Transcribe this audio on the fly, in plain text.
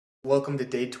Welcome to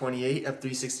day 28 of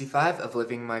 365 of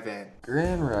living my van.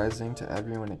 Grand rising to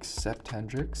everyone except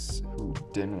Hendrix, who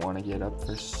didn't want to get up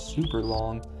for super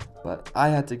long, but I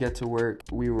had to get to work.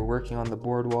 We were working on the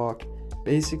boardwalk.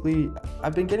 Basically,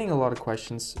 I've been getting a lot of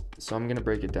questions, so I'm gonna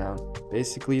break it down.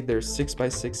 Basically, there's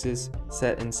 6x6s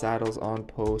set in saddles on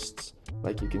posts,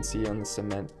 like you can see on the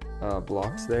cement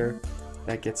blocks there.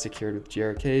 That gets secured with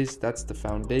GRKs. That's the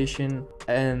foundation.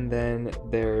 And then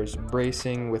there's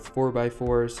bracing with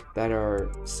 4x4s that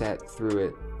are set through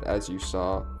it, as you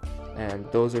saw.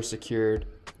 And those are secured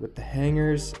with the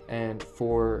hangers and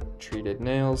 4 treated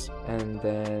nails. And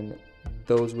then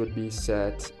those would be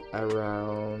set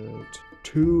around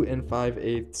 2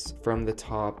 5/8 from the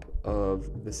top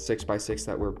of the 6x6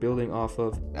 that we're building off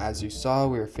of. As you saw,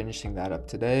 we were finishing that up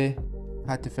today.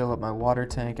 Had to fill up my water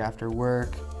tank after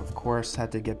work. Of course,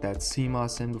 had to get that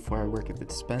CMOS in before I work at the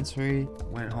dispensary.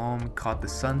 Went home, caught the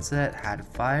sunset, had a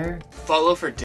fire. Follow for